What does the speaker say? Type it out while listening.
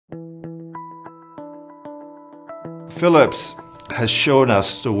Philips has shown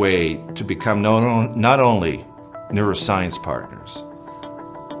us the way to become not only neuroscience partners,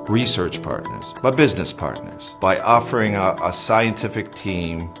 research partners, but business partners by offering a scientific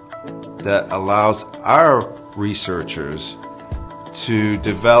team that allows our researchers to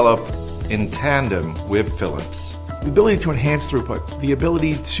develop in tandem with Philips. The ability to enhance throughput, the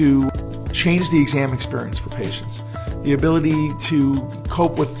ability to change the exam experience for patients, the ability to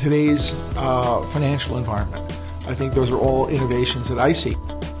cope with today's financial environment. I think those are all innovations that I see.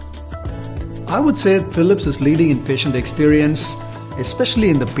 I would say Philips is leading in patient experience, especially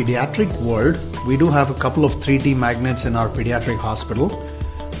in the pediatric world. We do have a couple of 3D magnets in our pediatric hospital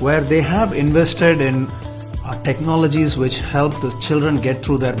where they have invested in technologies which help the children get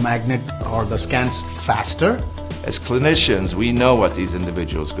through their magnet or the scans faster. As clinicians, we know what these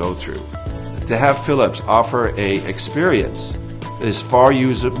individuals go through. To have Philips offer an experience that is far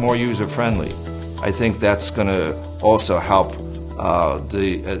more user-friendly, I think that's going to also help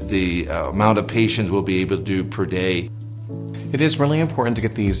the amount of patients we'll be able to do per day. It is really important to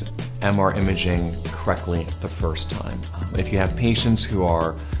get these MR imaging correctly the first time. If you have patients who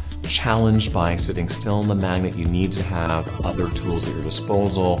are challenged by sitting still in the magnet, you need to have other tools at your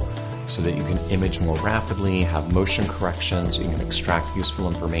disposal so that you can image more rapidly, have motion correction so you can extract useful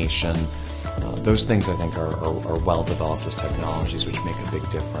information. Those things I think are well developed as technologies which make a big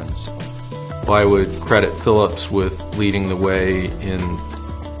difference. I would credit Philips with leading the way in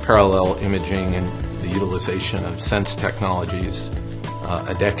parallel imaging and the utilization of sense technologies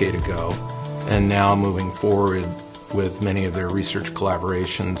a decade ago, and now moving forward with many of their research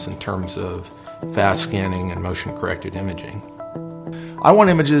collaborations in terms of fast scanning and motion-corrected imaging. I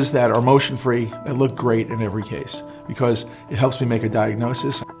want images that are motion-free, that look great in every case, because it helps me make a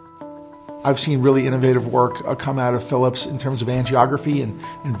diagnosis. I've seen really innovative work come out of Philips in terms of angiography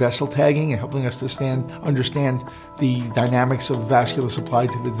and vessel tagging and helping us to understand the dynamics of vascular supply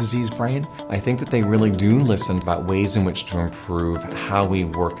to the diseased brain. I think that they really do listen about ways in which to improve how we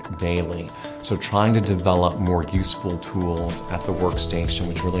work daily. So trying to develop more useful tools at the workstation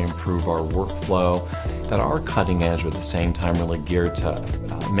which really improve our workflow, that are cutting edge but at the same time really geared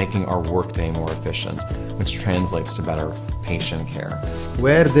to making our workday more efficient, which translates to better patient care.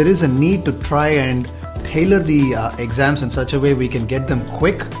 Where there is a need to try and tailor the exams in such a way we can get them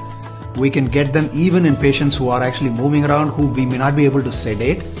quick, we can get them even in patients who are actually moving around, who we may not be able to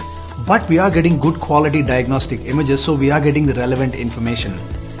sedate, but we are getting good quality diagnostic images, so we are getting the relevant information.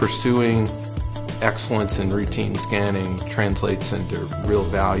 Pursuing excellence in routine scanning translates into real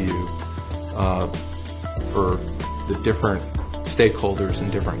value for the different stakeholders in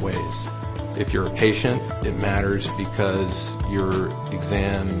different ways. If you're a patient, it matters because your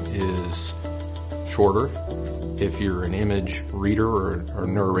exam is shorter. If you're an image reader or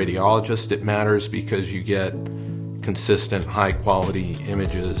neuroradiologist, it matters because you get consistent, high-quality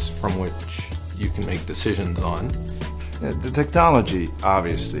images from which you can make decisions on. The technology,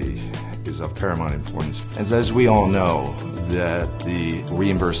 obviously, is of paramount importance. And as we all know, that the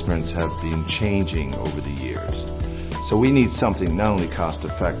reimbursements have been changing over the years. So we need something not only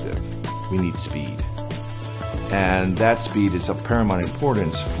cost-effective, we need speed. And that speed is of paramount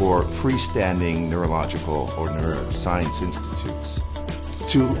importance for freestanding neurological or neuroscience institutes.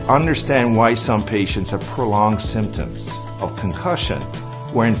 To understand why some patients have prolonged symptoms of concussion,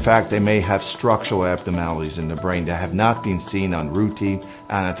 where in fact they may have structural abnormalities in the brain that have not been seen on routine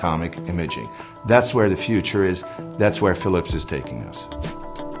anatomic imaging. That's where the future is. That's where Philips is taking us.